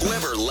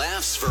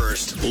laughs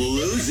first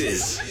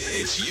loses.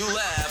 It's You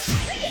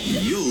Laugh,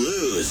 You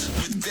Lose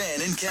with Ben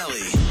and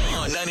Kelly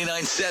on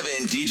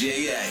 99.7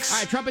 DJX. All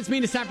right, trumpets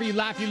mean it's time for You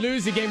Laugh, You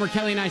Lose, the game where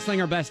Kelly and I sling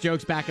our best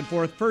jokes back and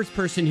forth. First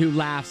person who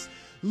laughs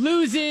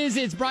loses.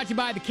 It's brought to you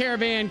by the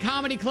Caravan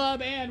Comedy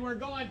Club, and we're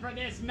going for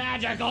this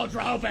magical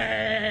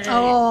trophy.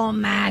 Oh,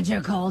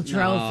 magical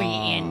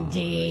trophy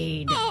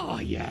indeed. Oh,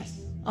 yes.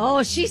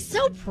 Oh, she's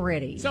so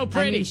pretty. So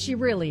pretty. I mean, she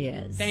really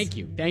is. Thank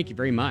you. Thank you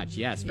very much.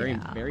 Yes,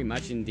 very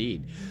much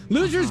indeed.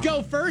 Losers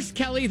go first,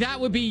 Kelly. That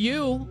would be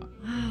you.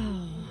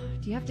 Oh,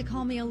 do you have to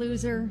call me a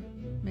loser?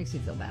 Makes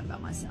me feel bad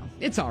about myself.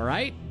 It's all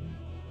right.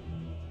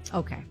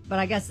 Okay, but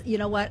I guess, you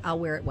know what? I'll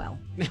wear it well.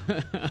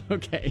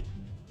 Okay.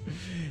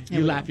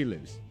 You laugh, you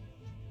lose.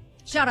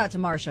 Shout out to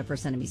Marsha for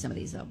sending me some of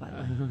these, though, by the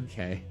way.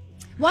 Okay.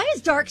 Why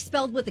is dark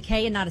spelled with a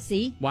K and not a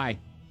C? Why?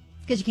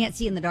 Because you can't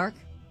see in the dark?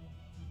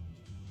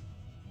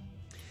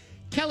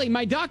 Kelly,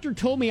 my doctor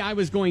told me I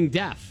was going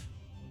deaf.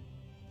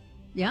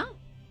 Yeah?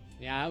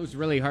 Yeah, that was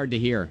really hard to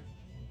hear.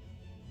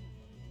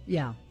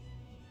 Yeah.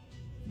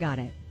 Got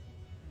it.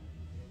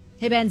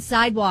 Hey, Ben,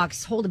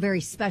 sidewalks hold a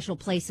very special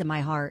place in my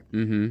heart.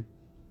 Mm-hmm.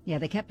 Yeah,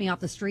 they kept me off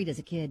the street as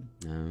a kid.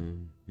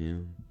 Yeah.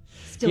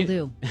 Still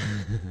do.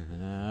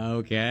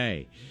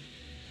 Okay.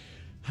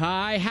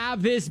 I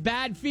have this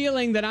bad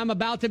feeling that I'm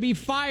about to be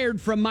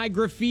fired from my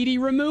graffiti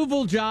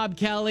removal job,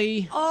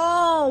 Kelly.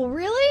 Oh,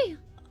 really?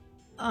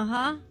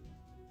 Uh-huh.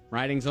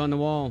 Writing's on the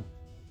wall.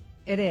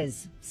 It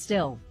is.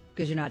 Still,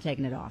 because you're not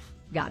taking it off.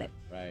 Got it.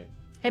 Right.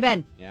 Hey,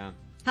 Ben. Yeah.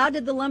 How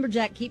did the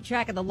lumberjack keep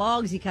track of the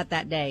logs he cut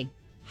that day?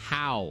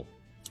 How?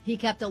 He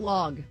kept a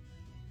log.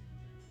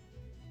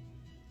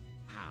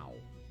 How?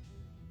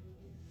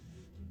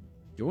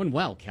 Doing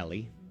well,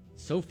 Kelly.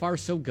 So far,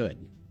 so good.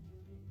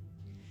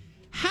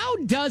 How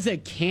does a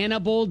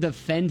cannibal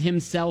defend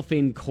himself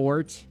in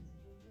court?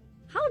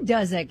 How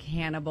does a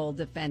cannibal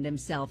defend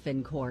himself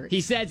in court? He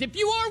says, if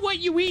you are what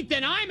you eat,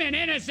 then I'm an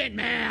innocent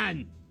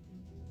man.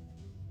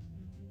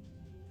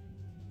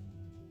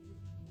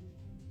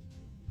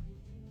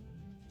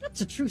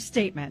 That's a true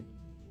statement.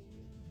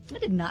 I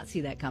did not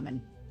see that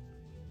coming.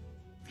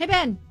 Hey,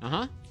 Ben.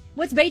 Uh-huh.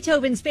 What's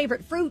Beethoven's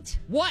favorite fruit?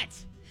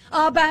 What?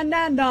 A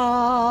banana.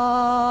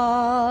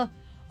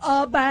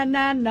 A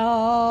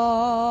banana.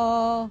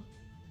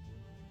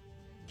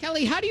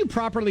 Kelly, how do you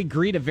properly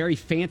greet a very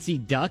fancy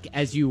duck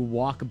as you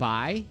walk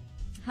by?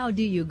 How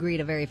do you greet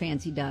a very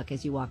fancy duck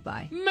as you walk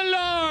by?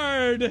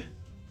 My lord!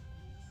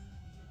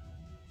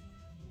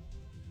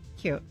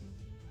 Cute.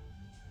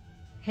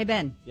 Hey,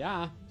 Ben.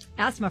 Yeah.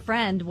 Ask my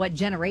friend what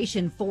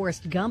generation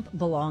Forrest Gump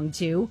belonged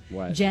to.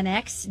 What? Gen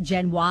X,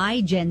 Gen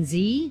Y, Gen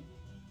Z?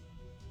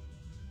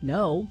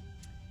 No.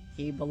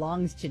 He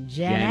belongs to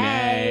Gen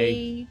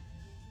A.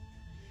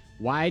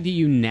 Why do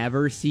you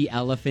never see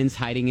elephants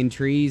hiding in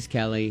trees,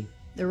 Kelly?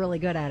 They're really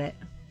good at it.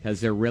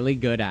 Because they're really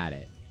good at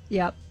it.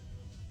 Yep.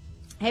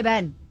 Hey,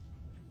 Ben.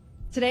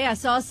 Today I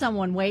saw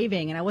someone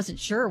waving, and I wasn't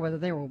sure whether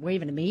they were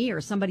waving to me or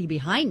somebody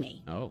behind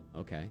me. Oh,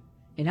 okay.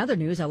 In other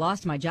news, I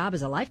lost my job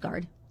as a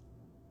lifeguard.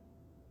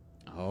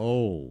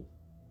 Oh.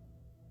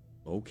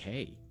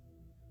 Okay.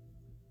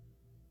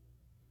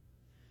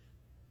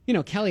 You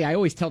know, Kelly, I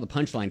always tell the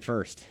punchline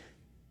first.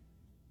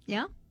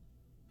 Yeah?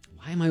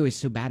 Why am I always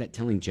so bad at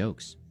telling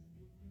jokes?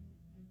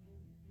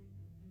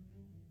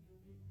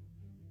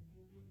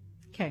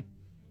 Okay.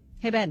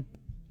 Hey, Ben.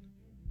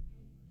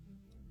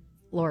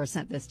 Laura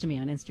sent this to me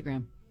on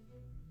Instagram.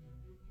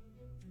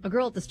 A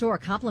girl at the store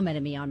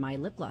complimented me on my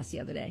lip gloss the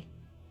other day.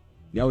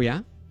 Oh,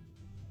 yeah?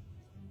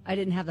 I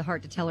didn't have the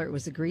heart to tell her it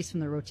was the grease from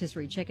the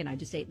rotisserie chicken I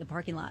just ate in the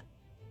parking lot.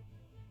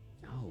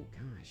 Oh,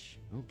 gosh.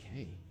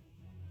 Okay.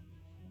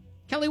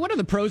 Kelly, what are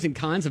the pros and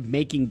cons of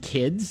making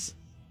kids?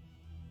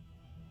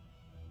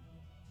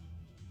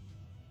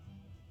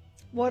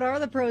 What are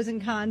the pros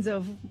and cons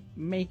of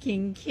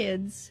making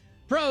kids?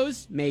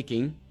 Pros,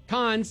 making.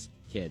 Cons,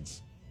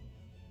 kids.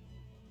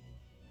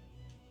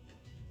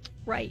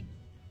 Right.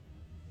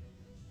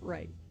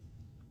 Right.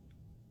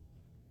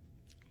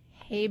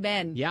 Hey,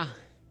 Ben. Yeah.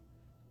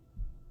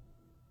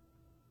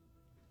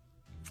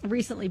 I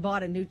recently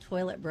bought a new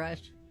toilet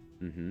brush.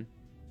 Mm-hmm.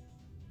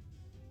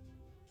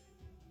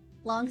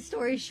 Long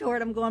story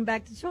short, I'm going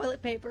back to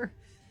toilet paper.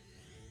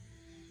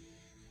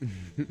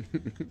 That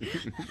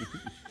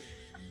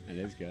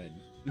is good.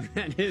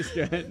 That is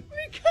good.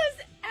 Because,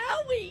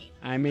 owie!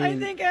 I mean... I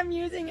think I'm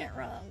using it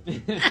wrong.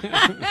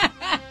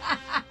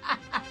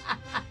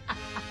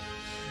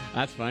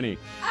 That's funny.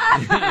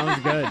 That was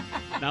good.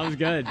 That was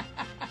good.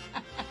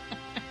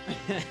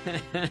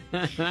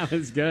 That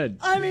was good.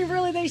 I mean,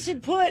 really, they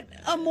should put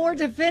a more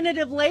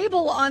definitive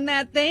label on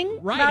that thing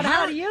about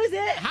how to use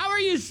it. How are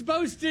you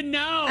supposed to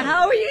know?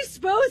 How are you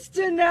supposed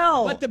to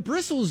know? But the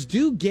bristles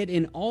do get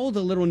in all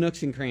the little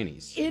nooks and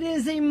crannies. It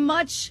is a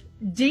much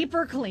Deep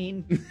or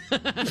clean?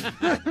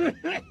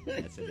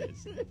 Yes, it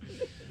is.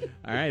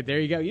 All right, there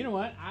you go. You know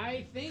what?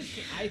 I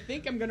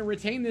think I'm going to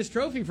retain this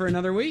trophy for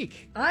another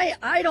week.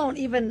 I don't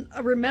even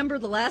remember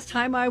the last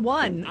time I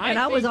won, and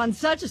I was on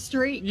such a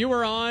streak. You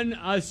were on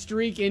a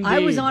streak indeed. I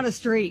was on a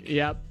streak.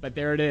 Yep, but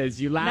there it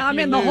is. You laugh. Now I'm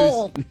you in lose. the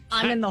hole.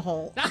 I'm in the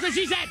hole. That's what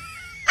she said.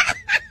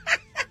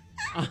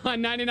 On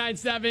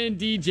 99.7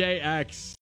 DJX.